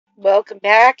Welcome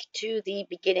back to the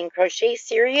beginning crochet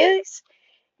series.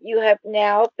 You have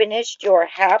now finished your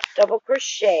half double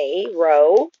crochet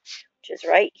row, which is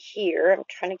right here. I'm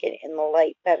trying to get it in the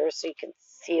light better so you can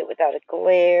see it without a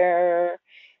glare.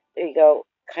 There you go,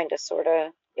 kind of, sort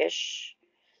of ish.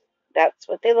 That's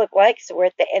what they look like. So we're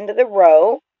at the end of the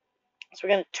row. So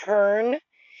we're going to turn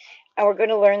and we're going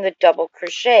to learn the double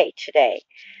crochet today.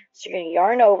 So you're going to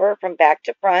yarn over from back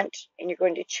to front and you're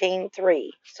going to chain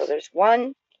 3. So there's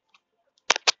 1.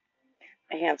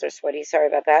 My hands are sweaty, sorry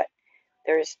about that.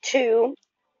 There's 2,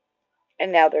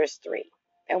 and now there's 3.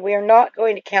 And we are not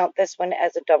going to count this one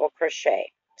as a double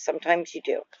crochet. Sometimes you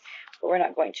do, but we're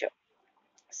not going to.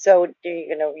 So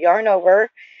you're going to yarn over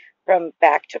from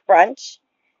back to front,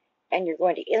 and you're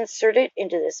going to insert it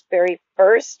into this very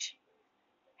first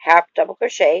half double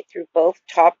crochet through both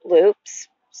top loops.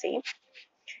 See?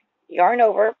 Yarn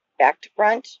over, back to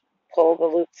front, pull the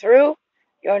loop through,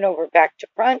 yarn over, back to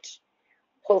front,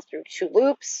 pull through 2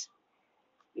 loops,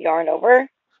 yarn over,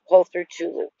 pull through 2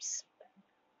 loops.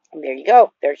 And there you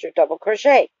go. There's your double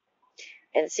crochet.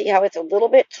 And see how it's a little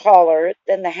bit taller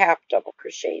than the half double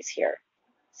crochets here.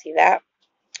 See that?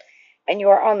 And you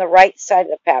are on the right side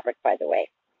of the fabric, by the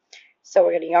way. So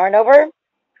we're going to yarn over.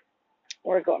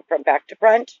 We're going from back to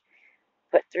front.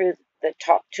 Put through the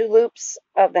top 2 loops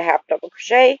of the half double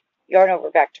crochet. Yarn over,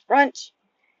 back to front.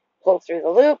 Pull through the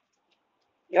loop.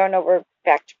 Yarn over,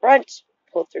 back to front.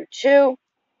 Pull through 2.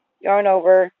 Yarn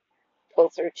over, pull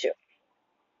through 2.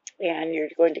 And you're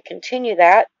going to continue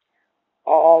that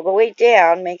all the way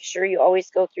down. Make sure you always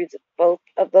go through both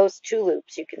of those 2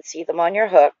 loops. You can see them on your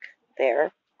hook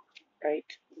there, right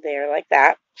there, like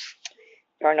that.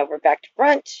 Yarn over, back to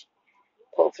front,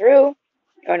 pull through,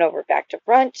 yarn over, back to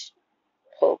front,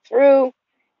 pull through,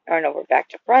 yarn over, back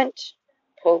to front,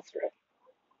 pull through.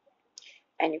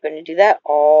 And you're going to do that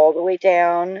all the way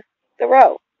down the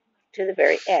row to the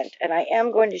very end. And I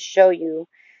am going to show you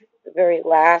the very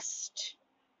last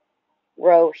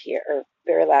row here, or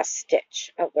very last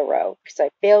stitch of the row, because I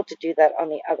failed to do that on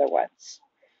the other ones.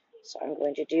 So I'm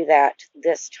going to do that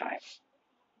this time.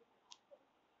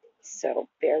 So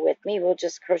bear with me. We'll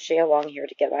just crochet along here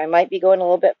together. I might be going a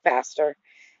little bit faster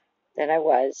than I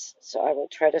was, so I will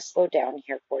try to slow down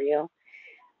here for you.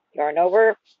 Yarn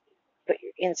over,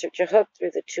 insert your hook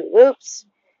through the 2 loops,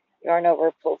 yarn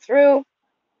over, pull through,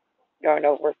 yarn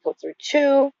over, pull through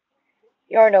 2,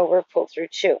 yarn over, pull through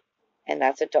 2, and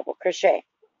that's a double crochet.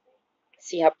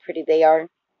 See how pretty they are?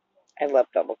 I love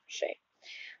double crochet.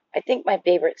 I think my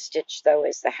favorite stitch, though,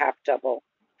 is the half double,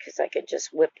 because I could just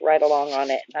whip right along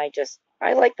on it, and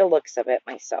I like the looks of it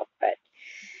myself, but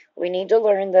we need to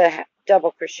learn the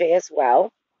double crochet as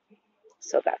well,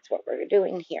 so that's what we're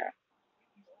doing here.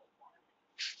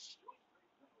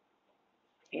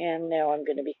 And now I'm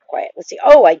going to be quiet. Let's see.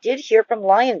 Oh, I did hear from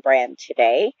Lion Brand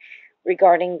today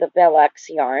regarding the Velux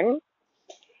yarn,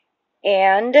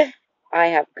 and I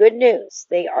have good news.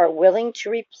 They are willing to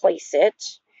replace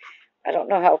it. I don't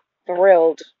know how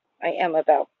thrilled I am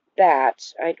about that.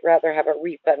 I'd rather have a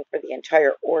refund for the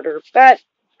entire order, but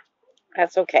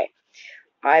that's okay.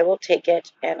 I will take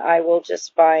it, and I will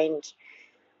just find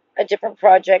a different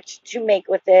project to make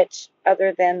with it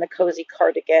other than the cozy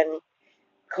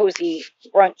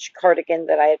brunch cardigan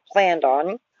that I had planned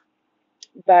on.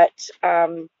 But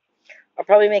I'll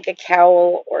probably make a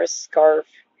cowl or a scarf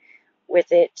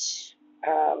with it.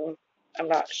 I'm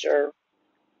not sure,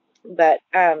 but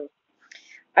I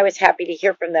was happy to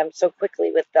hear from them so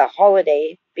quickly with the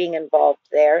holiday being involved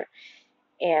there,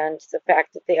 and the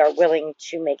fact that they are willing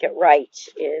to make it right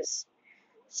is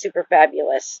super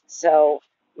fabulous. So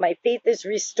my faith is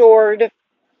restored.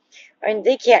 I mean,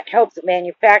 they can't help the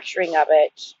manufacturing of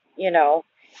it, you know.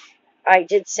 I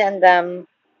did send them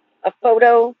a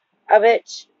photo of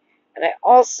it, and I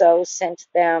also sent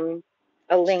them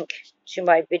a link to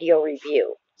my video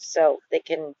review, so they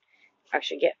can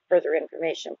actually get further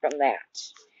information from that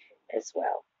as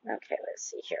well. Okay, let's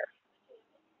see here.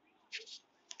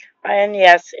 And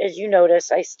yes, as you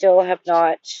notice, I still have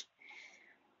not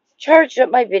charged up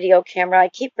my video camera. I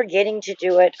keep forgetting to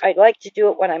do it. I'd like to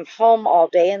do it when I'm home all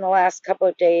day. In the last couple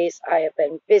of days, I have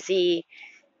been busy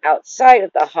outside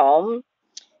of the home.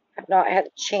 I've not had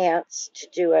a chance to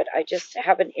do it. I just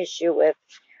have an issue with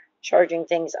charging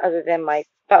things other than my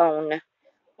phone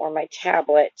or my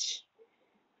tablet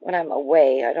when I'm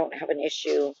away. I don't have an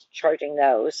issue charging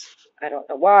those. I don't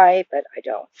know why, but I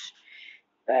don't.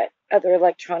 But other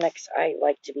electronics, I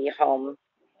like to be home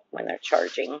when they're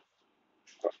charging.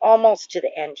 We're almost to the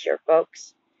end here,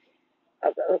 folks,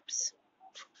 of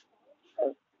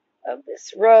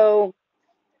this row.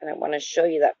 And I want to show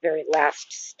you that very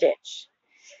last stitch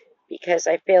because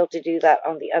I failed to do that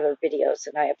on the other videos,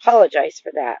 and I apologize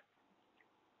for that.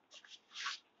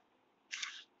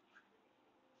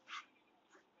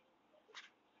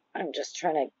 I'm just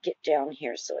trying to get down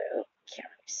here so I can't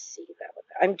really see that.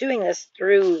 I'm doing this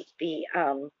through the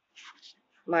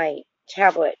my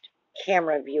tablet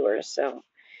camera viewer, so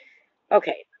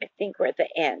okay, I think we're at the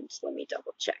end. Let me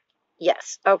double check.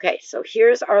 Yes, okay, so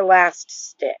here's our last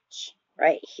stitch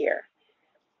right here.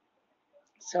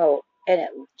 So, and it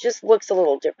just looks a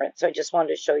little different, so I just wanted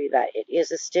to show you that it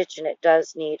is a stitch and it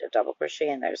does need a double crochet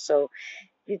in there. So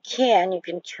you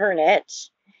can turn it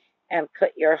and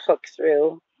put your hook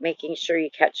through, making sure you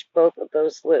catch both of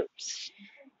those loops.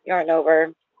 Yarn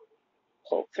over,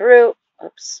 pull through,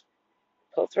 oops,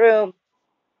 pull through,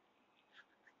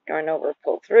 yarn over,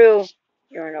 pull through,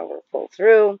 yarn over, pull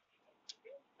through.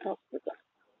 Oh,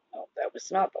 that was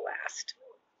not the last.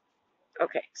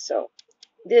 Okay, so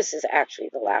this is actually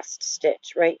the last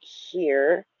stitch right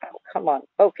here. Oh, come on,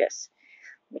 focus.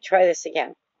 Let me try this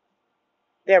again.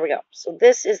 There we go. So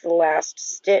this is the last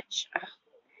stitch.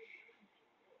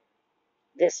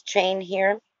 This chain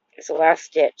here is the last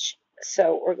stitch.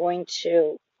 So we're going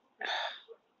to,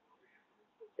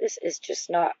 this is just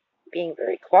not being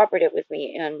very cooperative with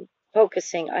me and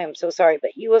focusing. I am so sorry,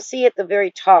 but you will see at the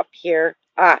very top here.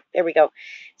 There we go.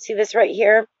 See this right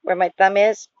here where my thumb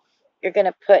is? You're going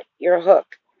to put your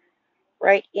hook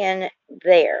right in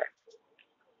there,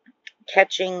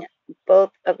 catching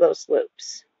both of those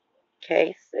loops.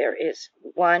 Okay, so there is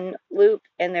one loop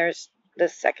and there's the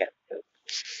second loop.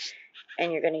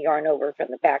 And you're going to yarn over from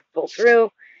the back, pull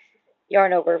through,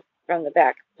 yarn over from the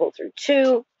back, pull through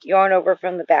two, yarn over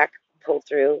from the back, pull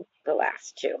through the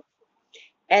last two.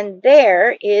 And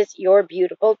there is your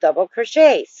beautiful double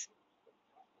crochets.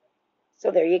 So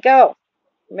there you go.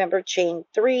 Remember, chain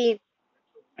 3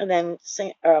 and then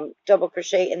double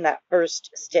crochet in that first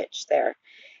stitch there.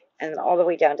 And all the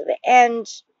way down to the end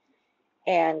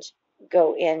and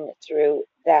go in through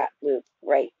that loop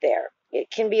right there. It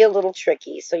can be a little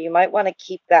tricky, so you might want to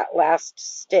keep that last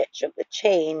stitch of the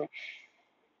chain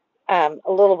a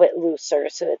little bit looser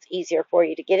so it's easier for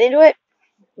you to get into it.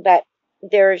 But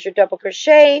there's your double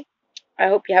crochet. I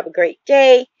hope you have a great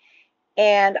day,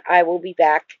 and I will be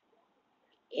back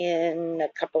in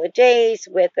a couple of days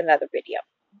with another video.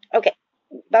 Okay,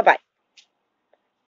 bye-bye.